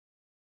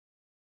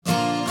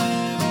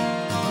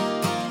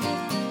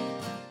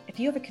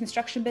you have a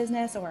construction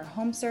business or a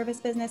home service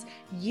business,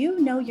 you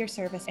know your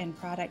service and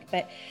product,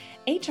 but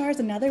HR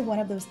is another one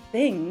of those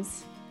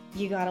things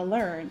you got to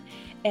learn.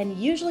 And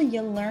usually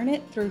you learn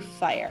it through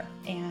fire.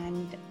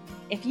 And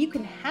if you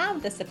can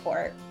have the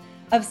support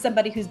of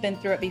somebody who's been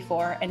through it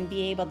before and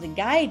be able to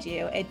guide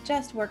you, it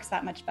just works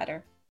that much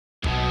better.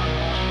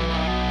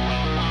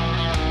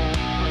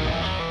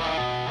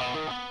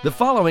 The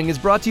following is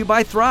brought to you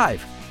by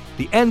Thrive,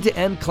 the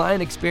end-to-end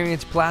client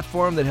experience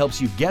platform that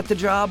helps you get the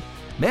job,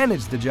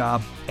 manage the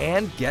job,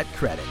 and get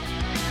credit.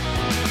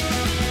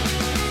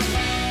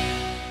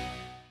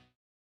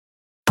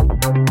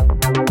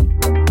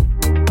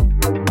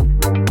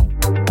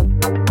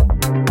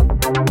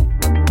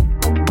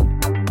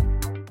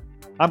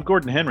 I'm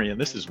Gordon Henry,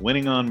 and this is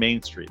Winning on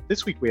Main Street.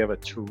 This week we have a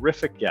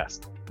terrific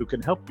guest who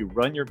can help you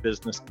run your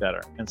business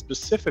better, and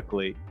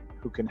specifically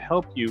who can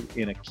help you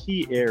in a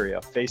key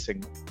area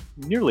facing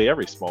nearly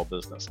every small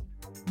business,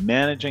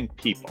 managing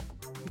people.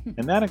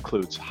 And that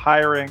includes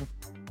hiring,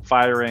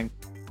 firing,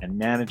 and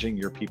managing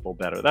your people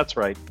better. That's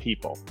right,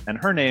 people.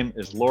 And her name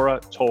is Laura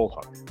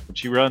Tolhook, and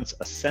she runs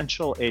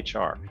Essential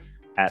HR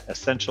at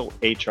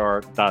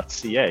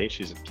essentialhr.ca.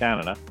 She's in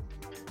Canada,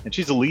 and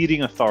she's a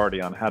leading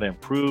authority on how to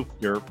improve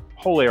your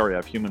whole area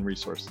of human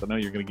resources. I know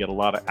you're going to get a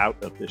lot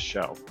out of this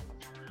show.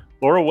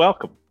 Laura,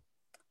 welcome.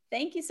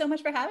 Thank you so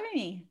much for having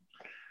me.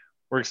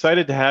 We're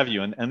excited to have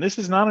you. And this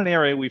is not an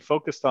area we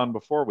focused on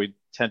before. We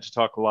tend to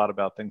talk a lot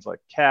about things like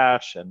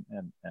cash and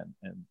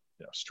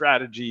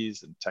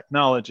strategies and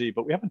technology,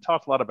 but we haven't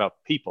talked a lot about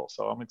people.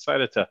 So I'm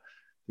excited to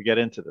get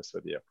into this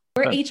with you.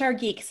 We're HR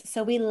geeks,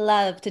 so we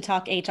love to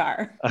talk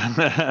HR.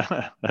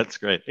 That's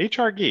great.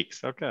 HR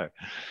geeks. Okay.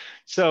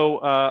 So,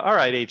 all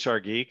right, HR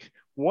geek,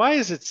 why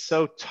is it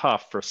so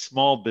tough for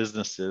small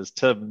businesses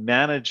to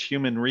manage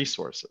human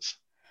resources?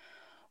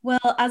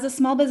 Well, as a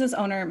small business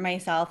owner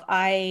myself,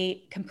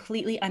 I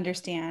completely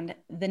understand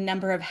the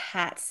number of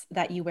hats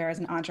that you wear as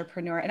an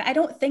entrepreneur. And I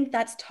don't think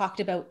that's talked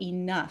about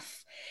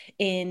enough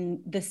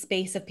in the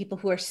space of people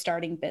who are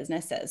starting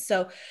businesses.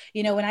 So,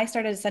 when I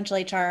started Essential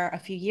HR a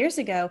few years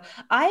ago,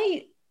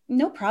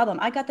 no problem.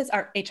 I got this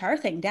HR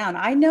thing down.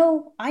 I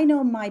know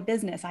my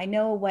business. I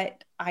know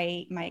what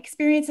my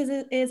experience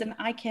is, and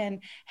I can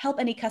help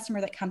any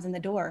customer that comes in the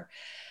door.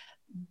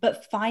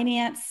 But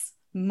finance,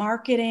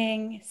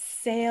 marketing,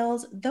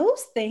 sales,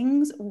 those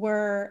things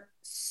were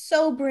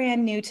so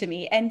brand new to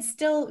me and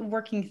still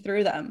working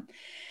through them.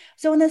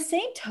 So in the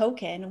same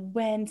token,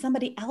 when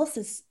somebody else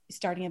is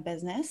starting a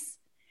business,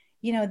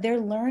 they're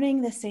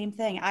learning the same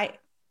thing.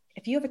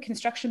 If you have a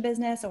construction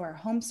business or a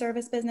home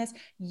service business,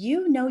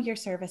 you know your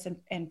service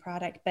and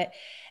product, but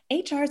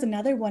HR is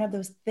another one of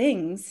those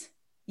things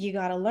you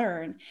got to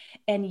learn.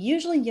 And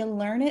usually you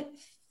learn it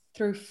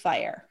through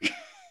fire.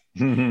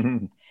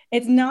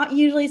 It's not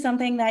usually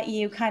something that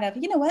you kind of,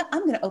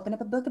 I'm going to open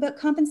up a book about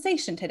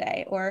compensation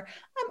today, or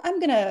I'm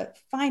going to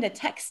find a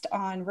text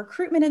on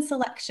recruitment and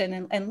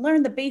selection and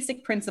learn the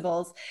basic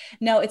principles.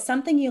 No, it's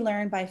something you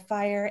learn by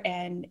fire.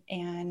 And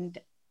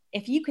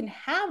if you can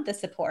have the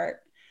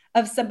support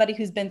of somebody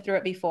who's been through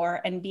it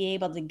before and be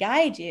able to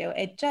guide you,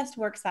 it just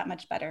works that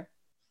much better.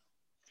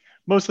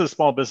 Most of the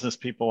small business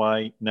people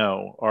I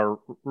know are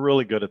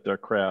really good at their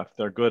craft.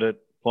 They're good at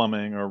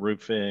plumbing or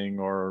roofing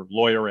or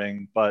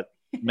lawyering, but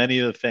many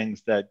of the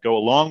things that go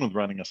along with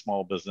running a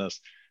small business,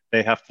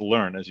 they have to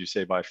learn, as you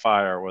say, by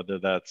fire, whether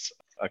that's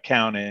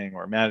accounting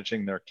or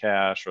managing their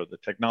cash or the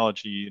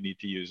technology you need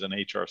to use. And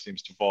HR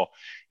seems to fall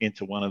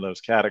into one of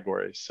those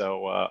categories.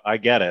 So I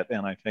get it.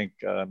 And I think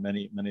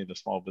many of the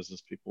small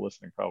business people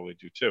listening probably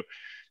do too.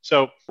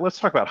 So let's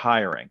talk about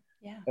hiring.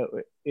 Yeah.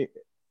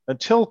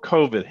 Until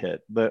COVID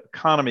hit, the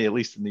economy, at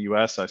least in the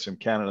US, I assume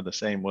Canada the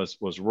same, was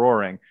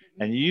roaring.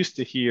 Mm-hmm. And you used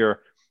to hear,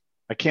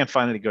 I can't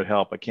find any good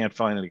help. I can't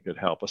find any good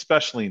help,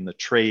 especially in the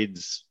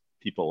trades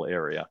people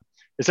area.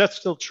 Is that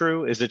still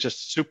true? Is it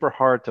just super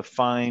hard to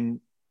find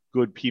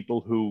good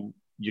people who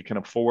you can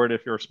afford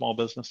if you're a small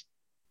business?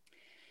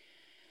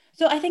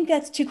 So I think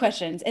that's two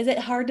questions. Is it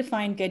hard to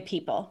find good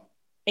people?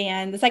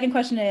 And the second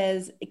question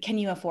is, can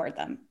you afford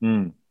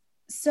them?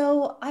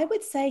 So I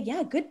would say,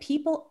 yeah, good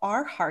people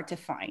are hard to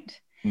find.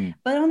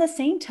 But on the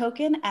same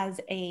token, as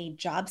a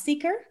job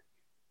seeker,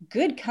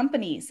 good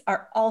companies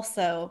are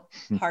also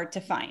hard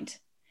to find.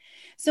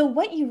 So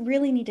what you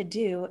really need to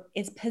do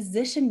is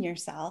position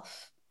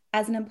yourself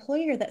as an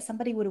employer that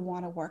somebody would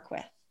want to work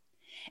with.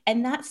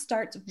 And that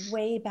starts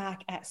way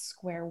back at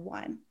square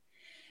one.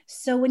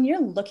 So when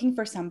you're looking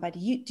for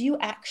somebody, do you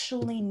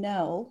actually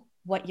know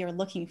what you're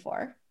looking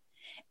for?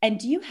 And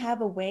do you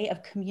have a way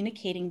of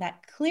communicating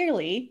that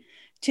clearly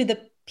to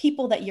the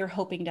people that you're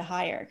hoping to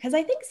hire? Because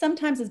I think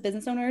sometimes as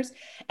business owners,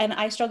 and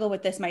I struggle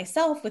with this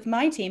myself with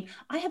my team,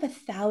 I have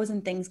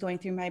 1,000 things going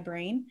through my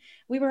brain.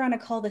 We were on a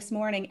call this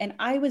morning and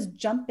I was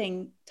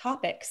jumping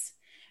topics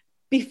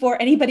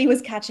before anybody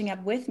was catching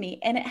up with me.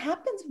 And it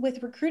happens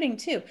with recruiting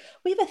too.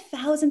 We have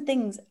 1,000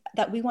 things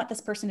that we want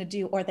this person to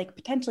do, or they could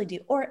potentially do,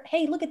 or,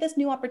 hey, look at this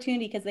new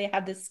opportunity because they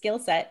have this skill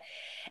set.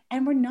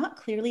 And we're not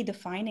clearly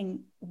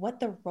defining what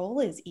the role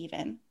is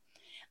even.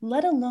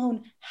 let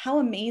alone how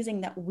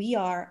amazing that we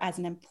are as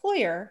an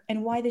employer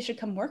and why they should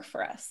come work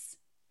for us.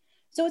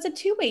 So it's a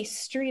two-way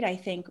street, I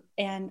think,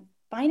 and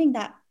finding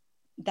that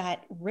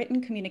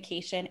written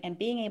communication and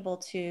being able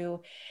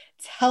to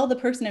tell the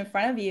person in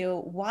front of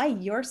you why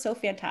you're so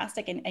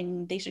fantastic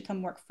and they should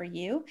come work for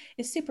you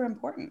is super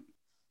important.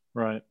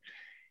 Right.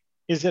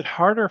 Is it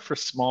harder for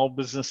small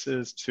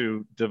businesses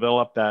to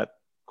develop that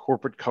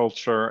corporate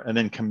culture and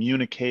then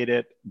communicate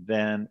it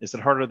than, is it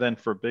harder than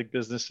for big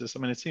businesses? I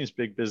mean, it seems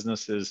big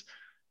businesses,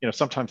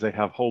 sometimes they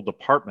have whole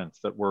departments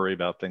that worry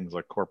about things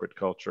like corporate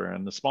culture,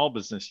 and the small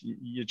business,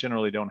 you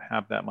generally don't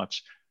have that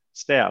much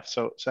staff.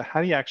 So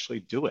how do you actually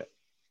do it?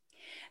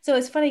 So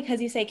it's funny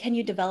because you say, can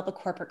you develop a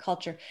corporate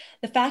culture?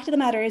 The fact of the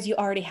matter is you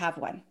already have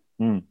one.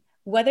 Mm.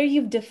 Whether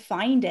you've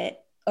defined it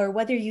or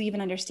whether you even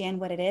understand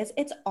what it is,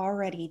 it's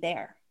already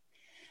there.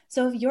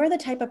 So if you're the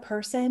type of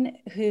person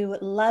who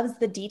loves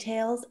the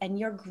details and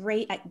you're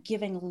great at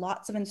giving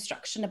lots of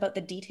instruction about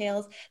the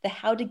details, the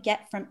how to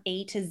get from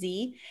A to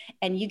Z,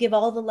 and you give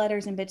all the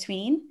letters in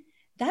between,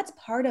 that's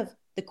part of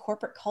the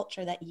corporate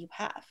culture that you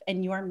have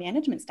and your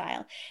management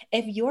style.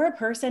 If you're a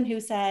person who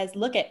says,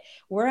 look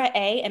we're at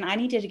A and I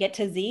need you to get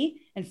to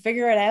Z and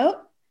figure it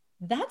out,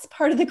 that's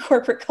part of the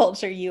corporate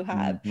culture you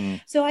have. Mm-hmm.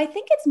 So I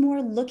think it's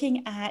more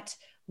looking at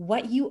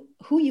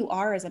who you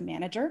are as a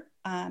manager,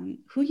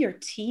 who your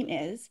team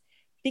is,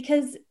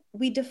 because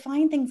we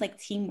define things like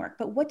teamwork,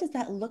 but what does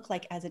that look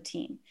like as a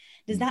team?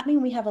 Does that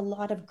mean we have a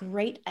lot of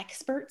great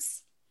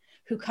experts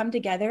who come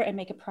together and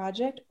make a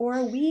project, or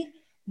are we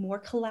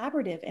more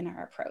collaborative in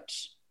our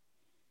approach?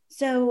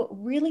 So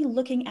really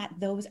looking at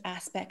those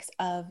aspects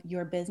of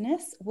your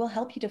business will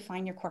help you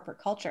define your corporate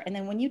culture. And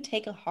then when you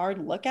take a hard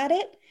look at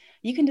it,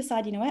 you can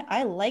decide, you know what,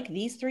 I like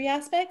these three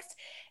aspects,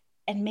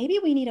 and maybe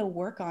we need to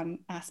work on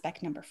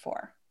aspect number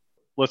 4.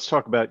 Let's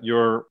talk about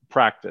your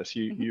practice.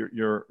 Mm-hmm.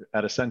 You're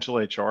at Essential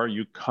HR.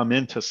 You come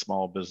into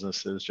small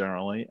businesses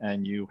generally,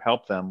 and you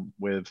help them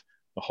with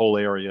the whole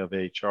area of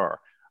HR.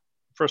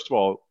 First of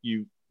all,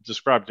 you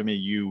described to me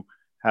you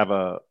have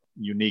a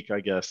unique,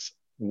 I guess,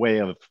 way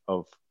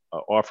of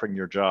offering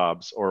your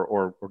jobs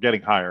or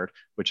getting hired,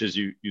 which is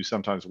you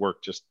sometimes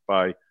work just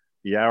by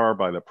the hour,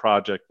 by the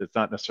project. It's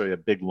not necessarily a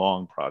big,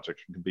 long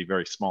project. It can be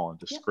very small and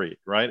discreet, yep.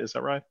 Right? Is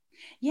that right?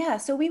 Yeah.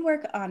 So we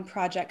work on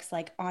projects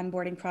like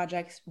onboarding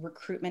projects,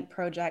 recruitment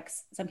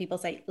projects. Some people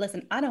say,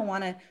 listen, I don't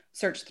want to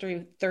search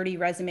through 30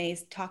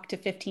 resumes, talk to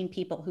 15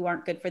 people who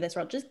aren't good for this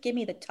role. Just give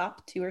me the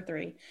top 2 or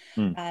 3,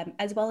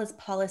 as well as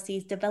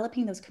policies,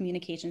 developing those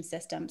communication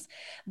systems.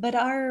 But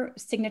our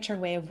signature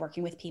way of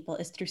working with people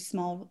is through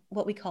small,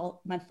 what we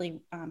call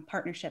monthly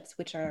partnerships,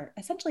 which are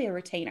essentially a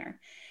retainer.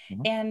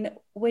 Mm-hmm. And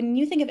when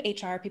you think of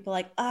HR, people are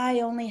like,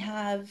 I only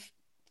have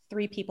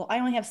 3 people. I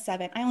only have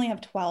 7. I only have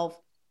 12.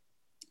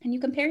 And you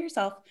compare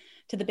yourself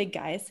to the big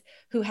guys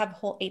who have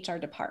whole HR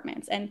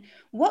departments. And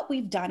what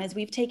we've done is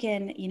we've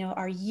taken,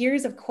 our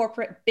years of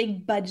corporate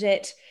big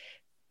budget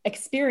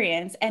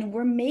experience, and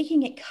we're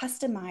making it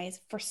customized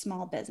for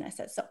small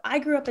businesses. So I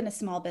grew up in a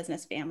small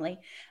business family.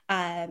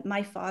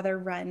 My father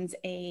runs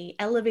a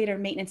elevator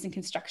maintenance and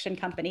construction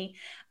company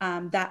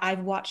that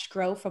I've watched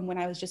grow from when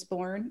I was just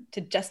born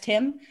to just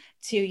him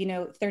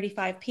to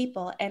 35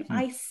 people. And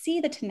I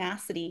see the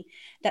tenacity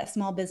that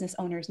small business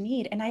owners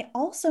need. And I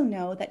also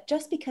know that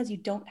just because you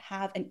don't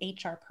have an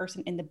HR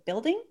person in the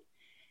building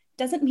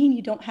doesn't mean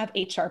you don't have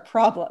HR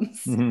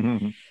problems.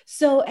 Mm-hmm.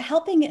 So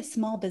helping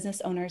small business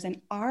owners, and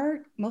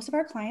most of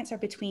our clients are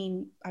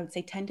between, I would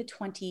say, 10 to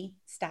 20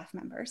 staff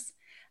members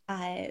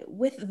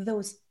with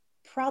those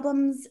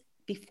problems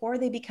before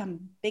they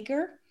become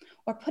bigger,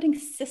 or putting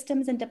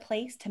systems into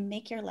place to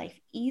make your life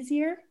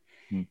easier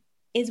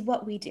is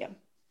what we do.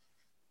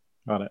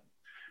 Got it.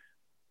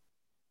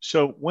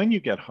 So when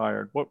you get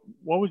hired, what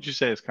would you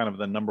say is kind of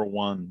the number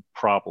one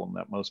problem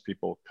that most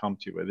people come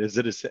to you with? Is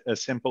it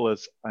as simple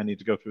as I need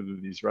to go through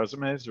these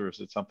resumes, or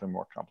is it something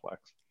more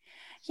complex?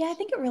 Yeah, I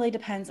think it really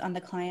depends on the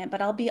client, but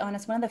I'll be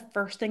honest, one of the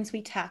first things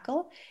we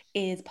tackle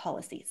is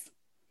policies.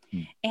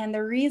 And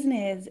the reason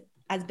is,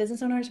 as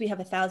business owners, we have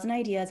 1,000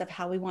 ideas of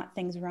how we want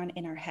things run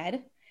in our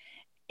head.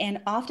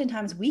 And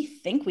oftentimes we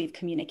think we've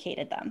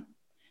communicated them.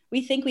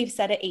 We think we've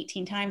said it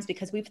 18 times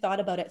because we've thought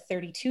about it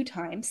 32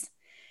 times.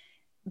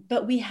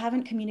 But we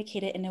haven't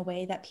communicated in a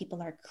way that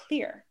people are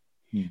clear.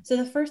 So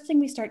the first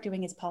thing we start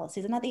doing is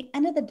policies. And at the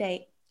end of the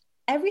day,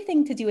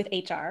 everything to do with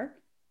HR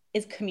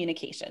is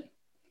communication.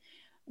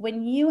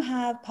 When you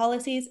have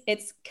policies,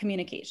 it's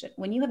communication.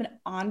 When you have an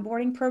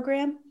onboarding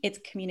program, it's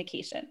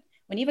communication.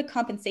 When you have a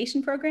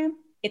compensation program,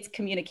 it's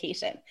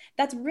communication.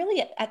 That's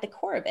really at the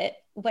core of it,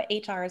 what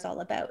HR is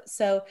all about.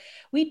 So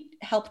we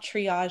help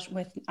triage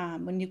with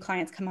when new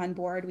clients come on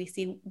board. We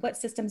see what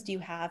systems do you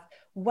have?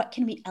 What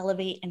can we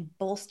elevate and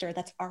bolster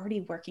that's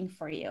already working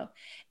for you?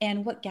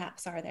 And what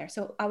gaps are there?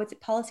 So I would say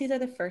policies are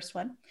the first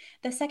one.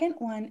 The second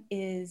one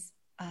is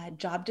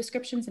job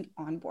descriptions and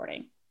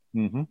onboarding.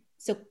 Mm-hmm.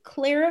 So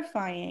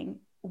clarifying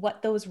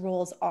what those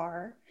roles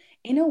are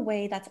in a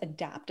way that's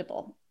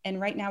adaptable. And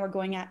right now we're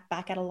going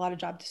back at a lot of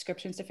job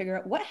descriptions to figure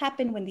out what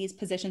happened when these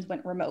positions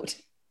went remote.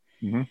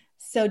 Hmm.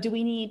 So do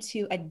we need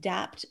to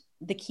adapt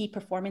the key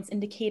performance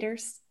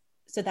indicators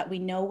so that we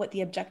know what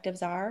the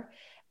objectives are?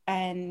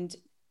 And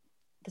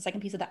the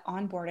second piece of that,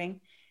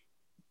 onboarding,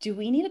 do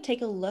we need to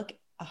take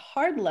a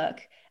hard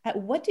look at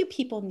what do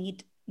people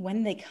need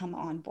when they come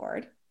on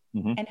board?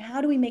 Hmm. And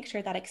how do we make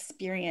sure that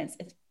experience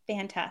is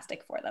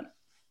fantastic for them?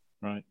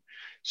 Right.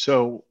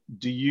 So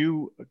do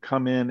you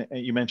come in,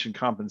 you mentioned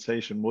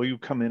compensation. Will you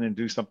come in and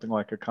do something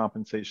like a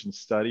compensation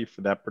study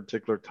for that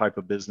particular type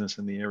of business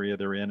in the area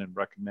they're in and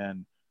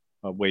recommend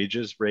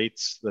wages,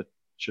 rates that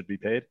should be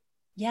paid?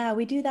 Yeah,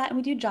 we do that, and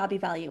we do job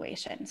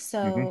evaluation. Hmm.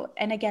 So,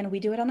 and again, we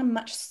do it on a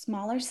much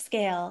smaller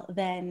scale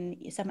than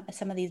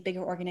some of these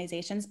bigger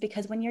organizations,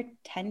 because when you're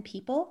 10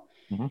 people,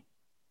 Hmm.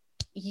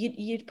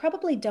 you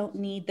probably don't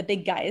need the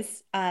big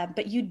guys,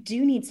 but you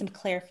do need some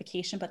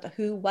clarification about the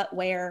who, what,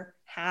 where,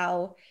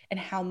 how, and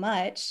how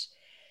much,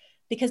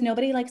 because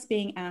nobody likes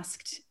being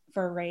asked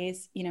for a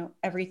raise,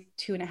 every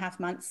 2.5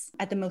 months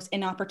at the most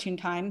inopportune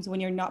times when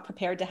you're not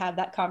prepared to have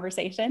that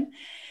conversation.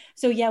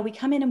 So yeah, we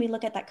come in and we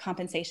look at that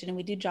compensation and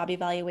we do job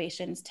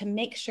evaluations to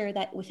make sure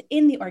that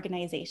within the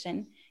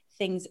organization,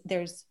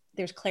 there's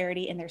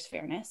clarity and there's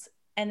fairness.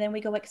 And then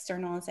we go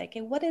external and say,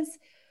 okay, what is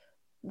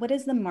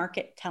the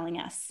market telling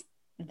us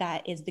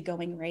that is the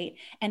going rate,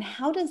 and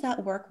how does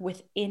that work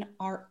within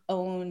our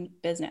own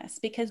business?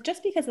 Because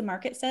just because the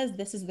market says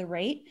this is the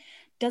rate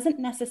doesn't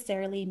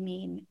necessarily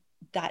mean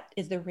that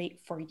is the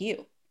rate for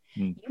you.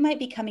 Mm. You might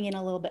be coming in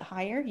a little bit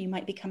higher, you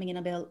might be coming in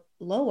a bit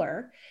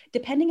lower,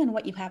 depending on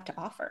what you have to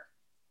offer.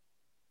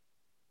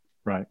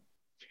 Right.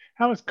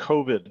 How has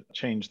COVID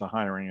changed the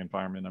hiring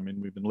environment? I mean,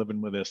 we've been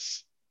living with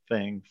this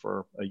thing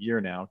for a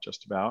year now,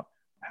 just about.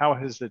 How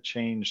has it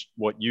changed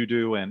what you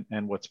do and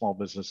what small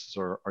businesses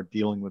are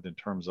dealing with in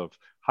terms of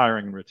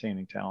hiring and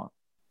retaining talent?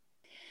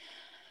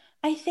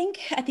 I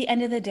think at the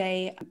end of the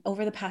day,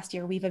 over the past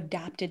year, we've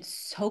adapted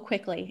so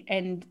quickly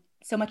and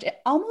so much. It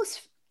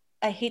almost,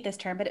 I hate this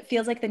term, but it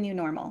feels like the new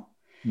normal.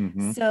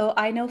 Hmm. So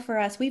I know for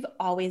us, we've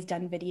always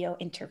done video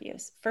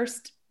interviews.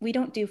 First, we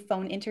don't do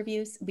phone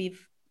interviews.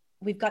 We've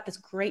got this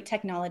great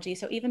technology.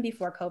 So even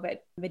before COVID,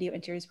 video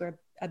interviews were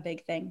a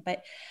big thing.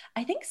 But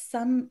I think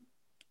some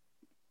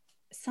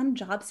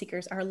job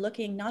seekers are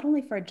looking not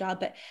only for a job,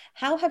 but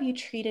how have you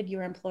treated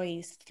your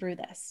employees through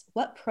this?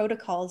 What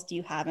protocols do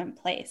you have in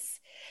place?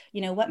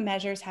 What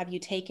measures have you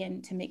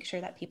taken to make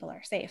sure that people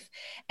are safe?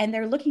 And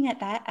they're looking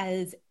at that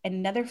as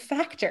another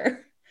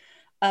factor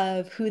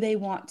of who they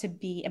want to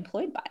be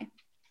employed by.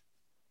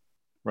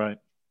 Right,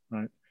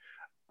 right.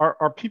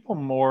 Are people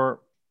more,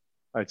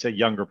 I'd say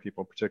younger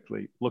people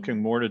particularly, looking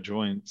more to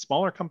join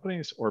smaller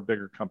companies or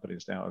bigger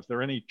companies now? Is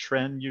there any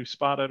trend you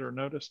spotted or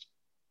noticed?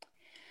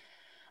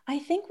 I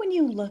think when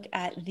you look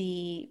at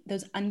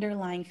those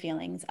underlying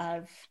feelings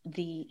of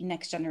the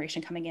next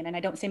generation coming in, and I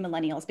don't say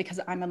millennials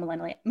because I'm a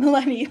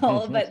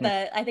millennial, but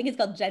I think it's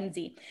called Gen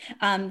Z,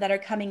 that are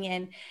coming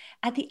in.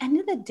 At the end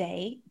of the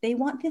day, they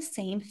want the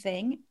same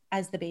thing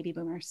as the baby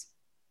boomers.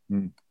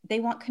 Mm.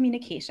 They want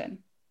communication.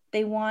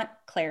 They want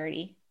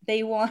clarity.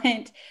 They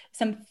want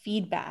some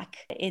feedback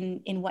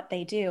in what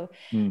they do.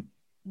 Mm.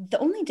 The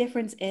only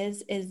difference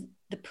is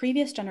the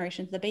previous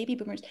generations, the baby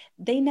boomers,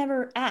 they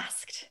never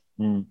asked.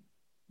 Mm.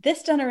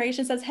 This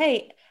generation says,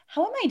 hey,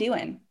 how am I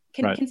doing?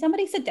 Right. Can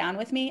somebody sit down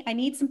with me? I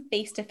need some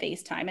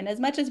face-to-face time. And as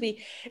much as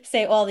we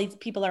say, oh, these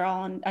people are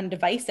all on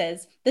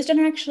devices, this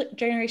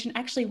generation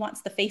actually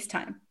wants the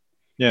FaceTime.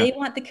 Yeah. They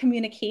want the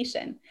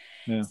communication.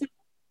 Yeah. So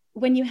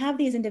when you have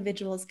these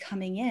individuals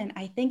coming in,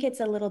 I think it's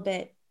a little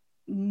bit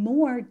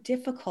more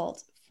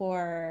difficult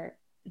for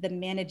the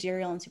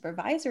managerial and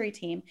supervisory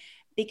team,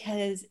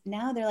 because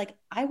now they're like,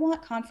 I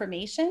want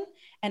confirmation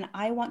and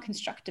I want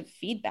constructive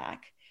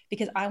feedback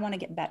because I want to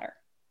get better.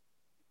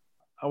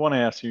 I want to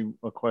ask you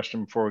a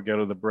question before we go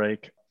to the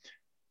break.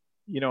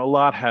 A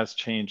lot has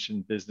changed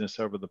in business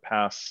over the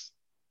past,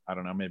 I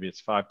don't know, maybe it's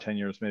 5, 10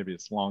 years, maybe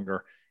it's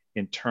longer,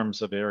 in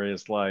terms of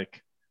areas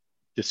like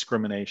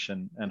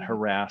discrimination and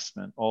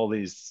harassment, all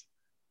these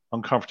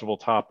uncomfortable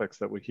topics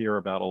that we hear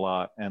about a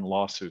lot and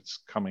lawsuits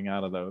coming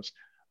out of those.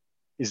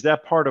 Is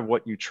that part of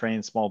what you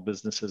train small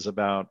businesses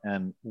about?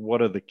 And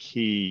what are the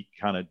key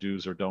kind of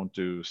do's or don't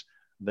do's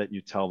that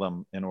you tell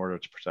them in order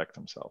to protect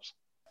themselves?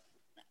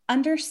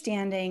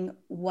 Understanding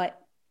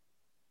what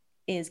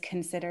is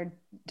considered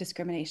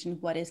discrimination,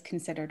 what is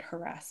considered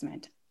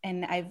harassment.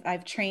 And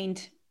I've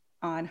trained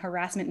on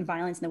harassment and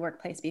violence in the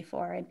workplace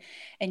before.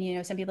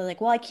 And some people are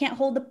like, well, I can't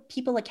hold the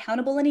people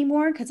accountable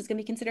anymore because it's going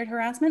to be considered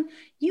harassment.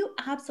 You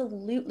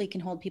absolutely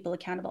can hold people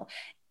accountable.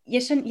 You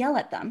shouldn't yell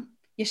at them.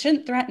 You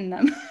shouldn't threaten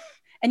them.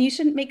 And you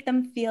shouldn't make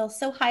them feel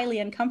so highly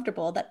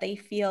uncomfortable that they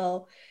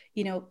feel,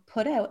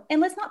 put out.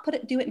 And let's not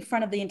do it in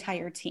front of the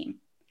entire team.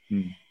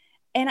 Hmm.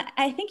 And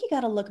I think you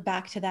got to look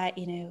back to that,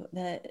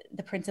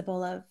 the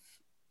principle of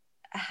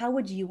how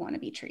would you want to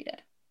be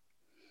treated?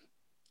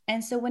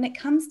 And so when it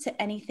comes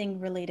to anything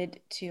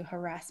related to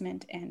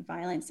harassment and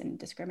violence and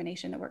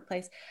discrimination in the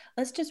workplace,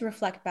 let's just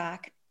reflect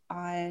back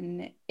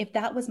on, if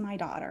that was my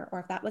daughter, or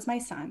if that was my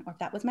son, or if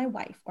that was my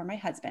wife or my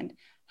husband,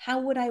 how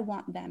would I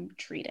want them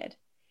treated?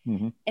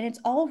 Mm-hmm. And it's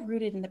all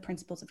rooted in the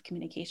principles of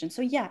communication.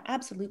 So yeah,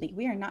 absolutely.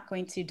 We are not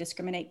going to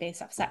discriminate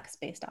based off sex,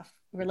 based off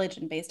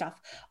religion, based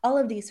off all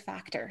of these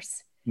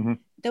factors. Mm-hmm.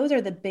 Those are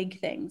the big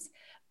things,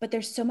 but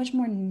there's so much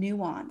more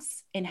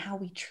nuance in how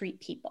we treat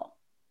people.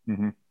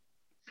 Mm-hmm.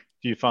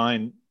 Do you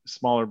find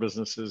smaller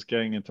businesses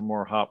getting into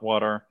more hot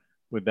water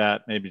with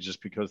that, maybe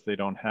just because they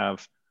don't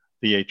have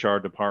the HR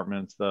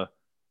departments, the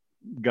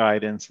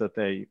guidance that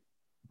they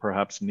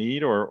perhaps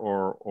need,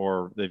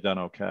 or they've done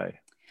okay?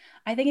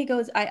 I think it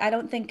goes, I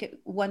don't think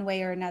one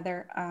way or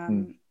another.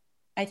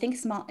 I think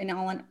in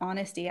all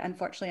honesty,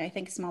 unfortunately, I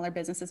think smaller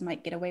businesses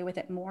might get away with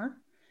it more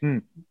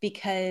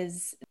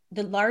because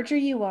the larger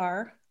you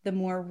are, the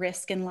more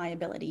risk and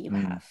liability you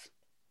have.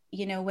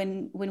 You know,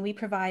 when we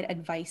provide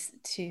advice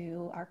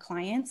to our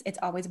clients, it's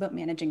always about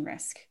managing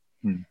risk.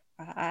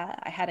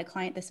 I had a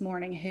client this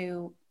morning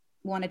who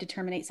wanted to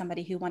terminate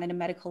somebody who wanted a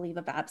medical leave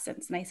of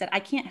absence. And I said, I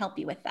can't help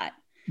you with that.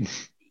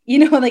 You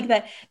know, like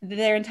that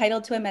they're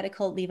entitled to a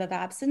medical leave of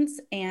absence,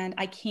 and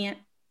I can't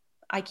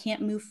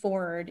move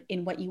forward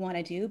in what you want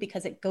to do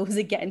because it goes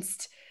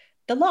against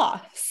the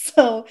law.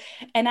 So,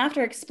 and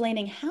after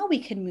explaining how we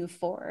can move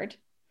forward,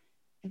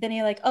 then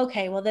you're like,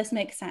 okay, well, this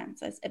makes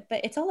sense.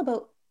 But it's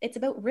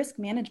about risk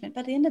management. But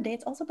at the end of the day,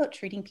 it's also about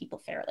treating people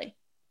fairly.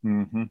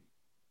 Mm-hmm.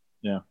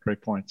 Yeah,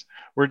 great points.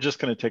 We're just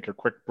going to take a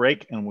quick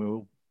break, and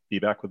we'll be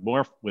back with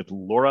more with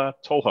Laura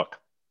Tolhook.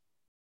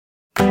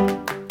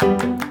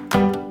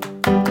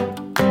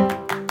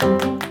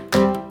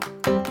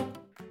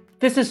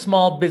 This is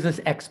small business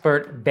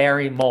expert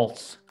Barry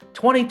Moltz.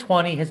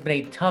 2020 has been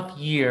a tough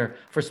year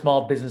for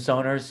small business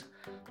owners.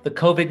 The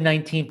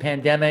COVID-19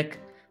 pandemic,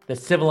 the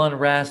civil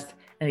unrest,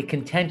 and a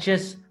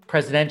contentious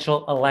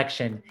presidential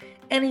election,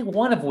 any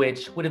one of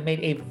which would have made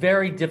a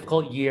very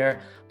difficult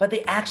year, but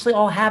they actually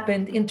all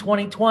happened in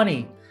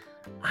 2020.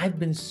 I've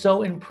been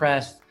so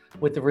impressed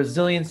with the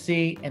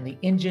resiliency and the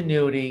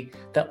ingenuity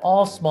that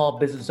all small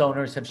business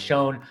owners have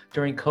shown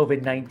during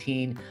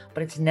COVID-19,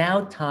 but it's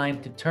now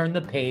time to turn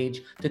the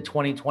page to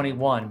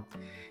 2021.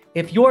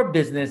 If your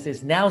business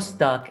is now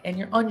stuck and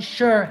you're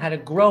unsure how to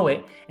grow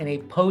it in a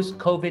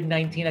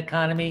post-COVID-19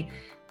 economy,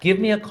 give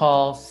me a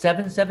call,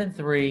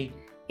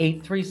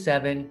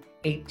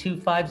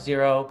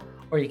 773-837-8250,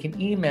 or you can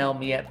email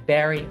me at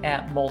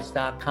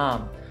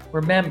barry@moltz.com.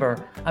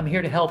 Remember, I'm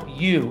here to help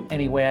you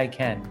any way I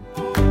can.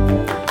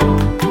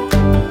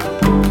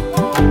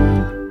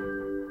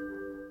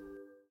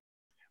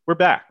 We're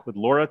back with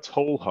Laura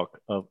Tolhook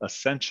of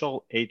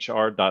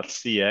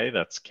EssentialHR.ca,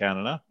 that's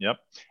Canada, yep.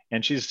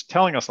 And she's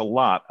telling us a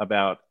lot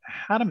about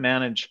how to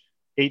manage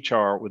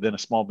HR within a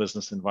small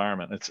business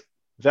environment. It's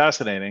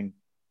fascinating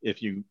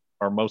if you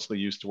are mostly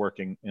used to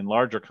working in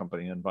larger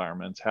company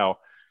environments, how,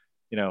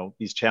 you know,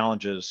 these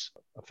challenges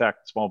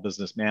affect small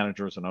business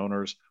managers and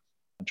owners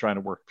and trying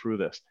to work through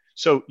this.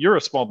 So you're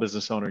a small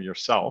business owner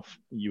yourself,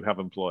 you have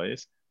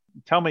employees.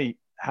 Tell me,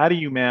 how do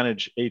you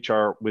manage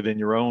HR within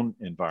your own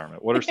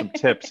environment? What are some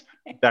tips,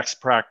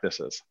 best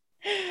practices?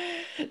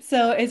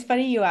 So it's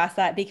funny you ask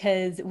that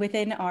because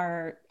within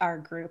our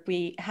group,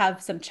 we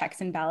have some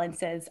checks and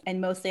balances. And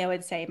mostly I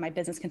would say my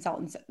business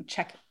consultants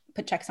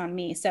put checks on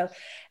me. So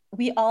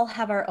we all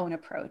have our own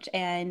approach.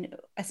 And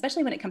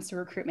especially when it comes to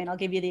recruitment, I'll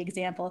give you the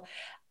example.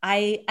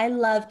 I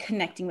love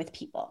connecting with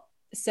people.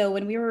 So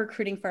when we were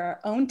recruiting for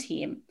our own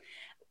team,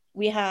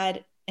 we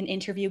had an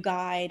interview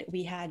guide,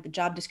 we had the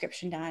job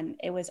description done.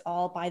 It was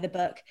all by the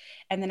book.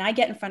 And then I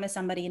get in front of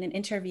somebody in an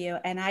interview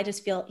and I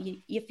just feel,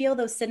 you feel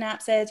those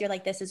synapses. You're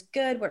like, this is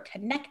good. We're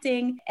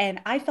connecting.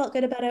 And I felt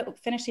good about it.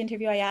 Finished the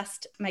interview. I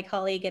asked my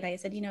colleague and I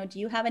said, you know, do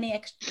you have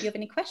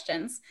any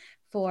questions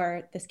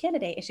for this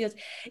candidate? And she goes,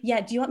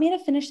 yeah, do you want me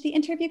to finish the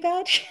interview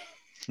guide?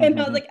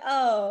 And I was like,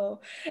 oh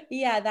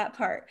yeah, that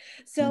part.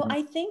 So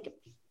I think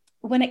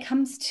when it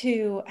comes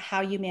to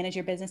how you manage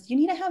your business, you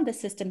need to have the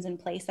systems in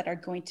place that are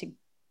going to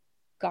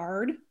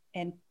guard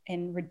and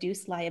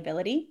reduce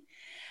liability.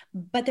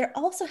 But there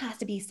also has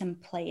to be some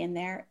play in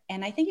there.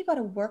 And I think you've got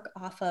to work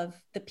off of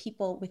the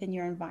people within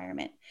your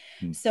environment.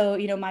 So,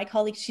 you know, my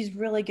colleague, she's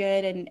really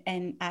good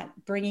and at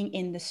bringing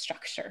in the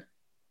structure.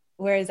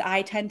 Whereas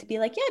I tend to be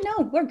like, yeah,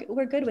 no,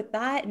 we're good with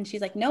that. And she's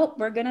like, nope,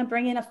 we're going to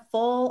bring in a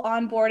full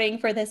onboarding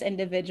for this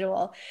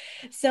individual.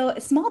 So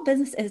small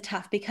business is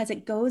tough because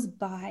it goes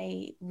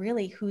by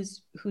really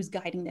who's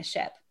guiding the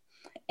ship.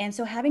 And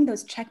so having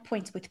those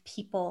checkpoints with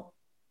people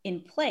in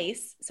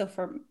place. So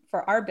for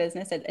our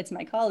business, it's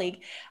my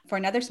colleague. For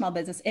another small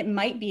business, it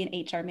might be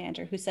an HR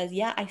manager who says,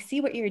 yeah, I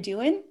see what you're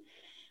doing,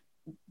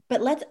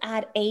 but let's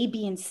add A,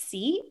 B, and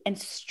C and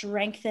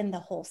strengthen the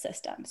whole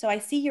system. So I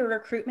see your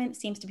recruitment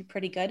seems to be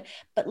pretty good,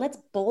 but let's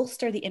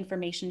bolster the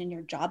information in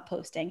your job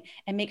posting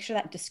and make sure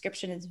that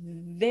description is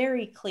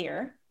very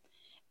clear.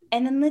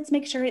 And then let's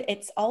make sure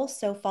it's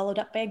also followed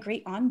up by a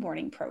great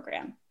onboarding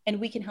program. And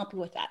we can help you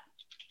with that.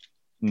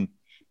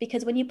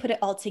 Because when you put it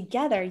all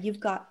together, you've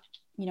got,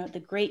 you know, the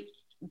great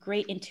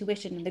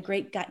intuition and the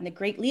great gut and the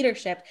great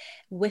leadership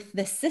with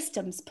the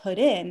systems put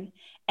in.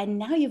 And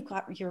now you've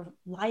got your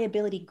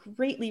liability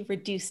greatly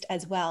reduced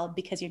as well,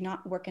 because you're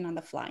not working on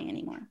the fly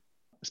anymore.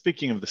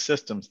 speaking of the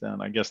systems,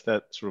 then I guess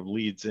that sort of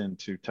leads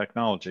into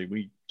technology.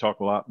 We talk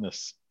a lot in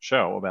this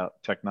show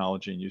about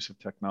technology and use of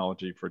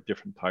technology for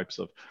different types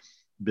of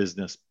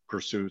business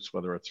pursuits,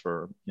 whether it's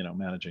for,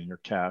 managing your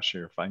cash or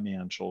your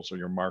financials or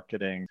your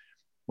marketing.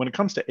 When it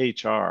comes to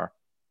HR,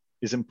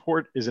 is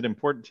it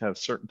important to have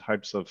certain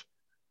types of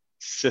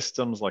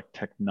systems like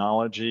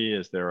technology?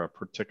 Is there a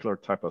particular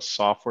type of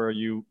software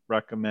you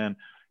recommend?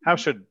 How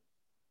should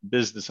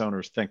business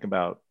owners think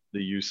about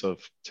the use of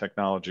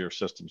technology or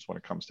systems when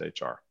it comes to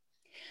HR?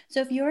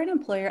 So if you're an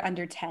employer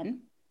under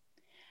 10,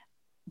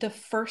 the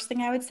first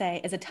thing I would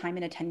say is a time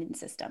and attendance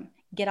system.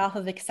 Get off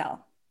of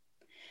Excel.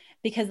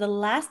 Because the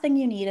last thing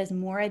you need is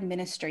more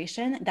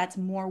administration. That's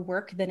more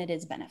work than it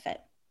is benefit.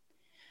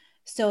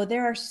 So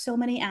there are so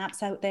many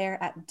apps out there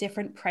at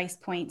different price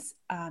points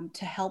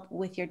to help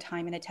with your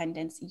time and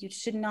attendance. You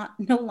should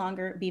no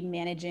longer be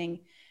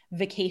managing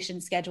vacation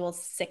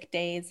schedules, sick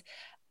days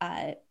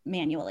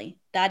manually.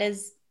 That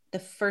is the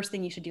first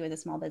thing you should do as a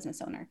small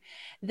business owner.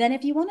 Then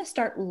if you want to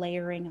start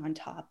layering on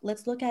top,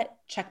 let's look at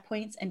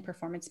checkpoints and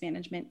performance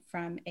management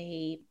from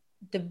a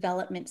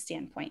development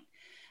standpoint.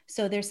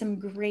 So there's some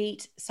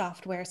great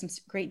software, some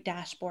great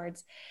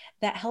dashboards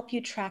that help you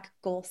track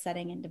goal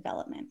setting and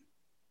development.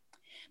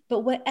 But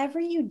whatever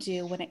you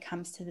do when it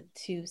comes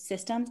to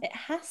systems, it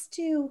has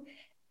to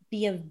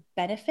be of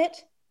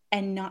benefit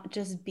and not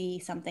just be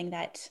something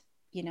that,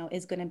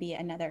 is going to be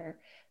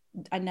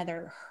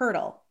another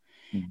hurdle.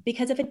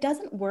 Because if it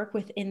doesn't work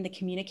within the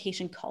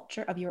communication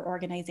culture of your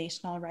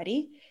organization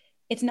already,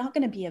 it's not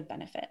going to be of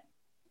benefit.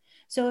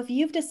 So if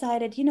you've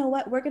decided, you know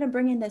what, we're going to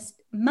bring in this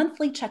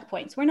monthly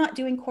checkpoints. We're not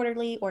doing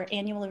quarterly or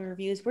annual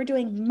reviews. We're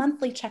doing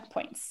monthly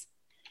checkpoints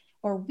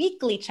or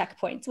weekly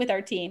checkpoints with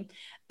our team,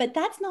 but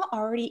that's not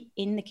already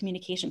in the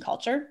communication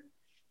culture.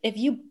 If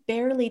you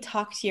barely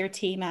talk to your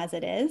team as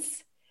it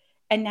is,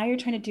 and now you're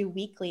trying to do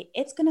weekly,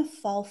 it's going to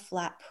fall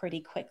flat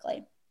pretty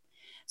quickly.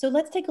 So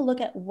let's take a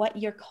look at what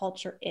your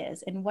culture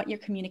is and what your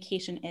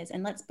communication is,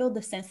 and let's build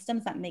the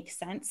systems that make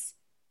sense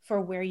for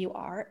where you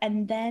are,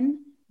 and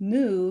then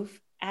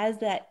move as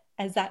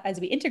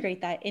we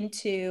integrate that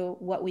into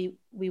what we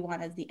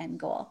want as the end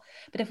goal.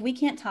 But if we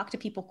can't talk to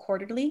people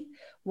quarterly,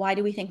 why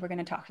do we think we're going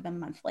to talk to them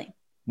monthly?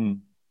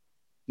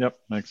 Yep,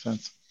 makes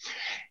sense.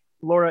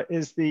 Laura,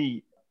 is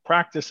the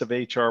practice of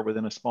HR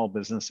within a small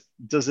business,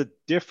 does it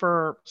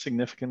differ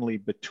significantly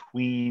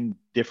between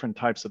different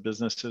types of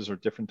businesses or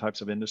different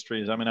types of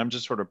industries? I mean, I'm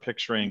just sort of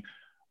picturing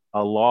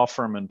a law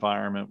firm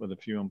environment with a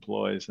few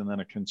employees, and then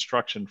a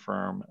construction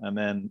firm, and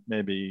then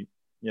maybe,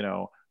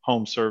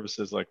 home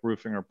services like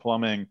roofing or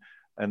plumbing,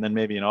 and then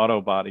maybe an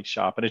auto body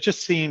shop. And it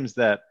just seems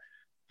that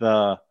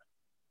the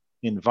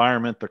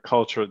environment, the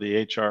culture,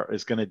 the HR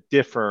is going to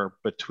differ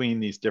between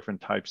these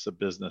different types of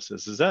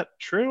businesses. Is that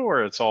true,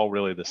 or it's all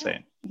really the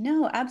same?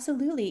 No,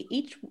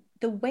 absolutely.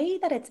 The way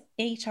that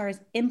HR is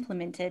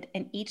implemented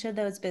in each of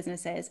those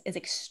businesses is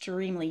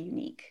extremely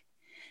unique.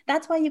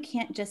 That's why you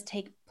can't just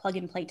take plug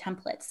and play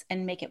templates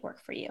and make it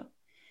work for you.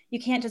 You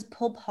can't just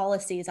pull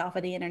policies off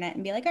of the internet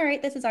and be like, all right,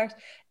 this is ours.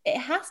 It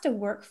has to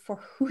work for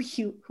what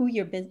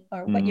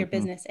your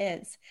business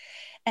is.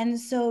 And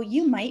so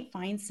you might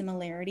find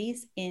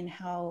similarities in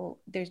how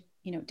there's,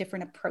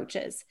 different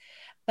approaches,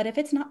 but if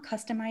it's not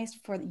customized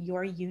for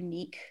your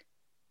unique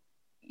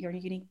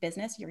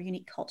business, your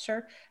unique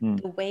culture,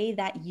 the way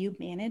that you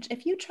manage,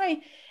 if you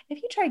try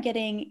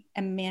getting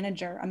a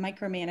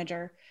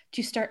micromanager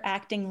to start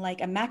acting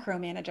like a macro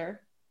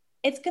manager,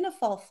 it's going to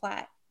fall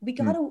flat.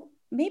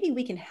 Maybe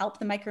we can help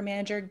the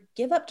micromanager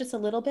give up just a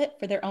little bit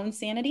for their own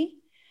sanity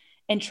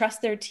and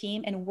trust their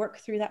team and work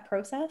through that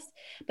process.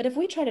 But if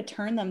we try to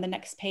turn them the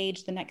next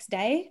page the next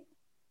day,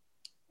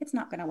 it's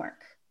not going to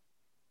work.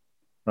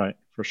 Right,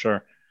 for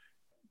sure.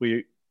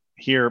 We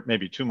hear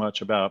maybe too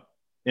much about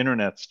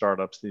internet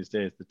startups these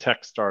days, the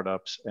tech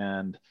startups,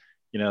 and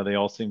they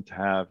all seem to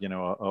have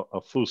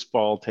a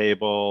foosball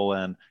table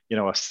and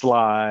a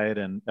slide,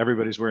 and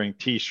everybody's wearing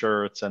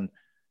t-shirts, and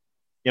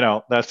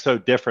that's so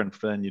different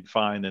than you'd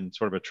find in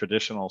sort of a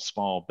traditional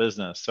small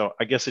business. So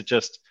I guess it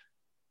just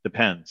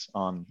depends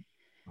on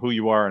who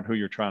you are and who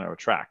you're trying to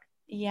attract.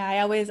 Yeah, I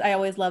always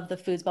love the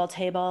foosball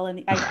table,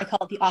 and I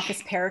call it the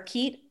office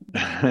parakeet.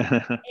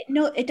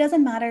 It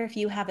doesn't matter if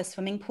you have a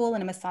swimming pool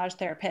and a massage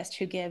therapist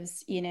who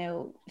gives,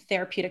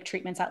 therapeutic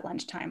treatments at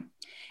lunchtime.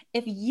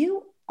 If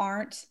you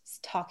aren't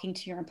talking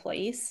to your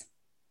employees,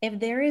 if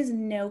there is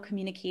no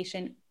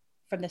communication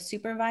from the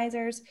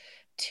supervisors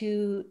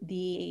to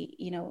the,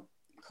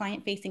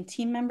 client-facing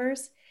team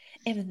members,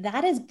 if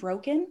that is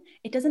broken,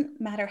 it doesn't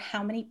matter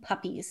how many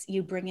puppies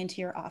you bring into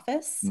your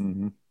office.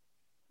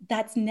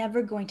 That's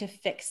never going to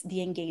fix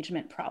the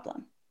engagement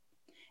problem,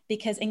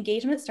 because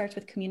engagement starts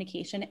with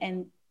communication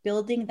and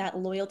building that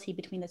loyalty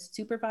between the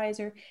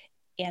supervisor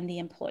and the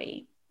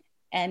employee.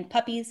 And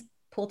puppies,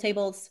 pool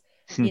tables,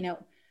 who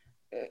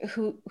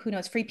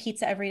knows, free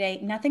pizza every day,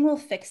 nothing will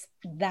fix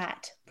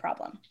that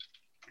problem.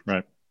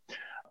 Right.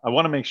 I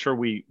want to make sure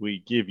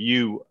we give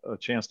you a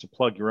chance to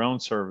plug your own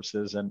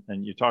services,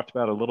 and you talked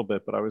about it a little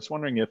bit, but I was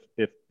wondering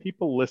if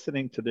people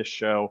listening to this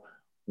show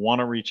want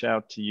to reach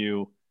out to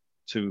you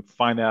to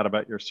find out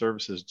about your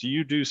services, do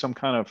you do some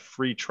kind of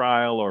free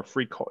trial or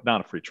free call,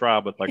 not a free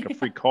trial, but like a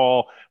free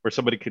call where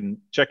somebody can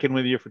check in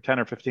with you for 10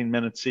 or 15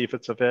 minutes, see if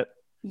it's a fit?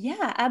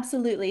 Yeah,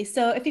 absolutely.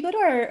 So if you go to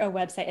our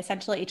website,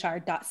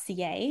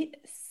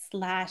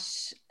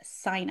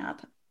 essentialhr.ca/sign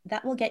up,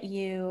 that will get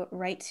you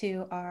right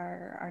to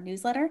our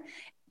newsletter.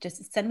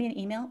 Just send me an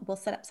email. We'll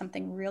set up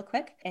something real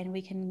quick and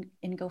we can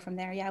go from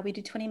there. Yeah, we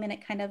do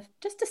 20-minute kind of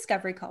just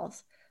discovery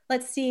calls.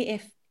 Let's see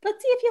if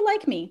you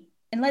like me.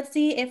 And let's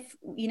see if,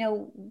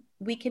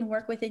 we can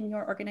work within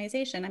your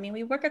organization. I mean,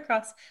 we work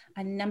across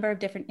a number of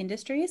different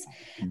industries,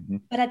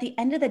 but at the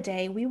end of the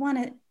day, we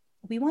want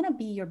to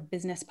be your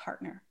business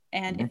partner.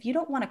 And if you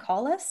don't want to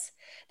call us,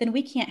 then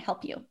we can't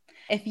help you.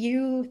 If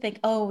you think,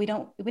 oh, we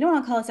don't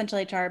want to call Essential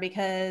HR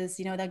because,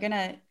 they're going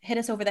to hit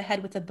us over the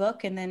head with a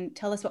book and then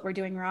tell us what we're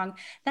doing wrong.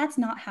 That's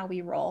not how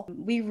we roll.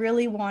 We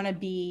really want to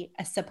be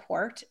a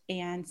support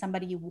and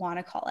somebody you want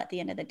to call at the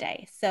end of the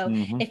day. So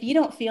if you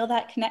don't feel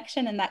that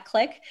connection and that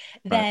click,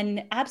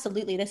 then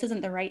absolutely, this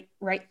isn't the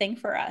right thing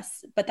for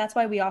us. But that's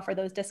why we offer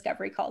those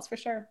discovery calls for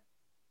sure.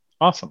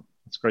 Awesome.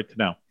 That's great to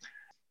know.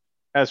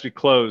 As we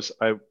close,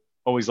 I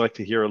always like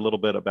to hear a little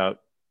bit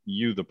about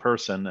you, the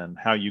person, and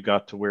how you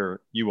got to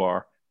where you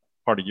are,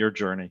 part of your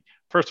journey.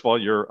 First of all,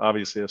 you're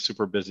obviously a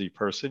super busy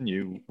person.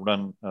 You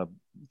run a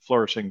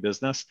flourishing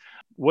business.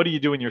 What do you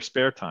do in your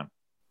spare time?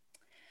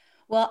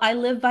 Well, I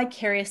live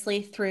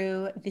vicariously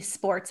through the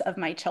sports of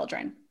my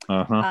children.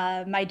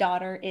 My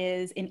daughter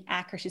is in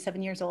acro. She's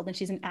 7 years old and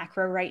she's in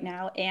acro right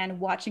now. And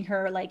watching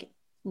her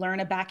learn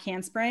a back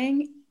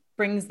handspring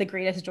brings the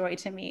greatest joy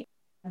to me.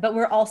 But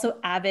we're also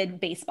avid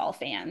baseball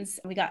fans.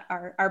 We got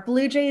our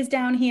Blue Jays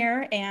down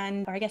here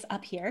or I guess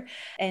up here.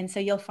 And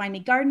so you'll find me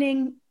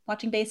gardening,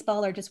 watching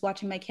baseball, or just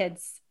watching my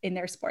kids in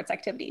their sports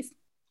activities.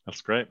 That's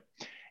great.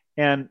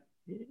 And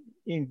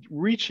in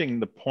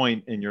reaching the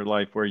point in your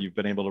life where you've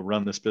been able to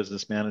run this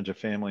business, manage a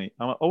family,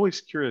 I'm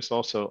always curious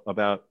also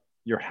about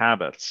your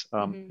habits.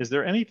 Is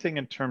there anything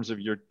in terms of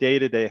your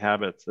day-to-day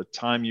habits, the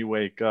time you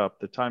wake up,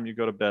 the time you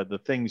go to bed, the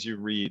things you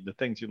read, the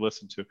things you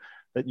listen to,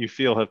 that you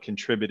feel have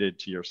contributed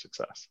to your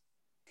success?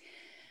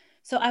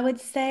 So I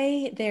would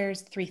say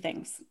there's three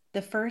things.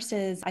 The first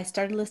is I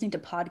started listening to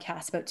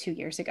podcasts about 2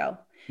 years ago.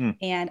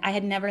 And I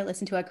had never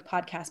listened to a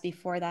podcast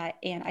before that.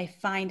 And I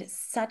find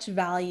such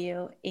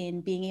value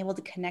in being able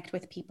to connect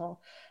with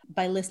people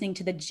by listening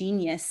to the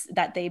genius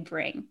that they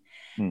bring.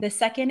 The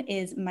second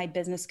is my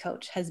business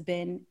coach has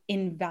been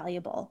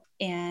invaluable.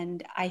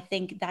 And I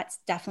think that's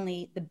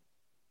definitely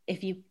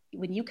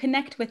when you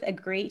connect with a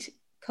great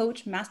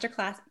coach,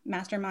 masterclass,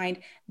 mastermind,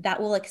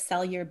 that will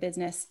excel your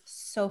business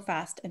so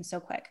fast and so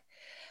quick.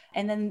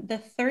 And then the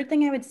third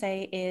thing I would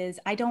say is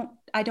I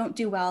don't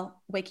do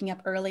well waking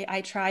up early.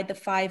 I tried the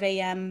 5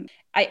 a.m.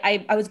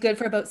 I was good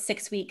for about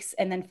 6 weeks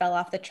and then fell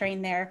off the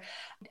train there.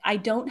 I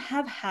don't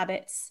have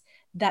habits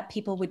that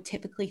people would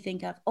typically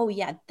think of. Oh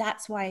yeah,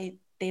 that's why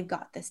they've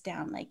got this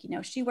down.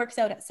 She works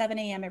out at 7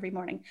 a.m. every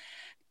morning.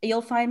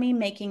 You'll find me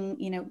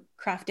making,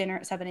 craft dinner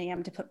at 7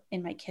 a.m. to put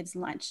in my kids'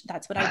 lunch.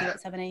 That's what I do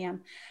at 7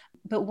 a.m.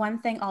 But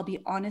one thing I'll be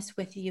honest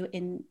with you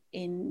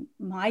in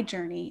my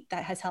journey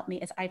that has helped me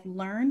is I've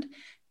learned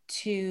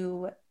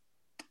to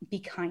be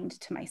kind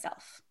to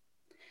myself.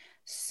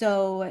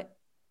 So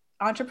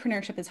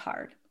entrepreneurship is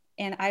hard.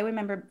 And I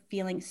remember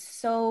feeling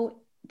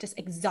so just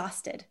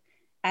exhausted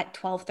at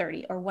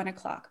 12:30 or 1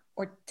 o'clock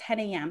or 10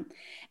 a.m.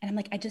 And I'm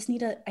like, I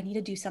need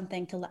to do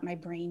something to let my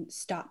brain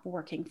stop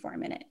working for a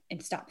minute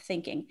and stop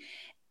thinking.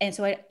 And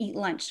so I eat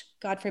lunch.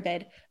 God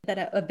forbid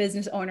that a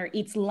business owner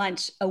eats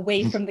lunch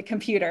away from the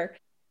computer.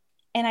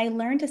 And I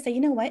learned to say,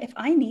 you know what, if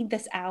I need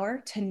this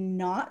hour to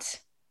not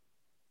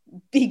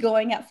be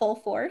going at full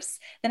force,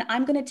 then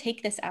I'm going to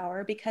take this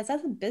hour, because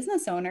as a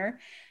business owner,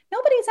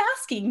 nobody's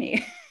asking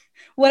me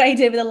what I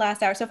did with the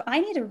last hour. So if I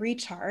need to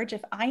recharge,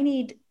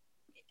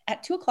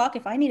 at 2 o'clock,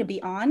 if I need to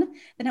be on,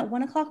 then at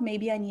 1 o'clock,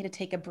 maybe I need to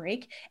take a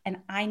break, and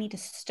I need to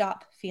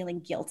stop feeling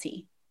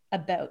guilty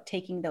about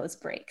taking those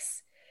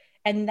breaks.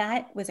 And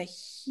that was a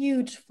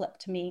huge flip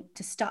to me,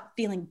 to stop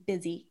feeling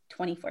busy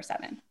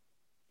 24/7.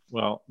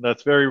 Well,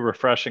 that's very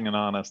refreshing and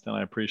honest. And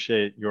I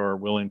appreciate you're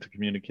willing to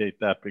communicate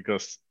that,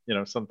 because,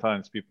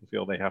 sometimes people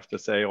feel they have to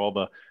say all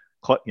the,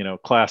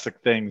 classic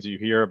things you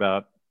hear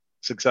about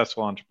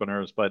successful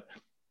entrepreneurs, but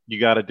you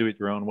got to do it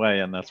your own way.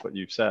 And that's what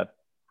you've said.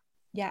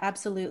 Yeah,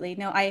 absolutely.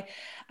 No, I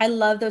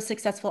love those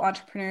successful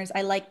entrepreneurs.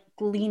 I like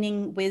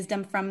gleaning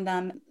wisdom from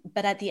them.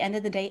 But at the end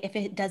of the day, if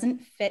it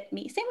doesn't fit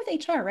me, same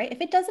with HR, right? If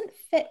it doesn't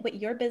fit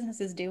what your business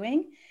is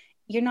doing,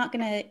 you're not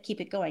going to keep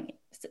it going.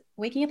 So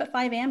waking up at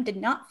 5 a.m. did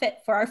not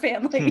fit for our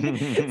family.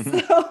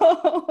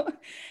 So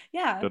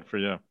yeah. Good for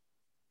you.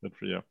 Good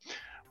for you.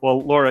 Well,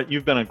 Laura,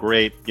 you've been a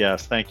great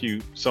guest. Thank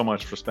you so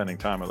much for spending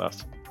time with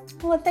us.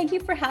 Well, thank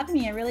you for having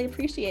me. I really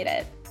appreciate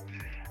it.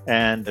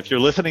 And if you're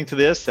listening to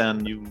this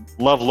and you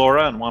love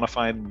Laura and want to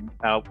find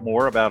out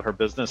more about her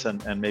business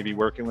and maybe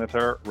working with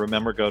her,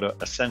 remember, go to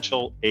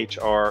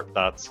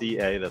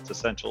essentialhr.ca. That's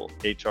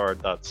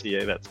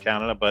essentialhr.ca. That's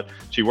Canada, but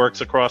she works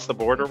across the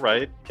border,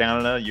 right?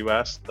 Canada,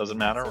 US, doesn't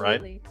matter,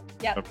 Absolutely. right?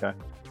 Yeah. Okay,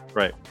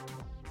 great.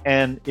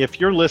 And if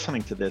you're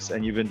listening to this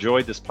and you've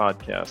enjoyed this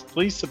podcast,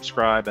 please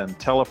subscribe and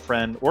tell a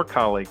friend or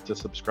colleague to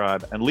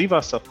subscribe and leave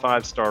us a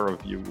 5-star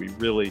review. We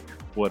really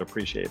would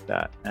appreciate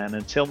that. And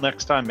until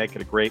next time, make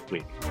it a great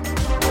week.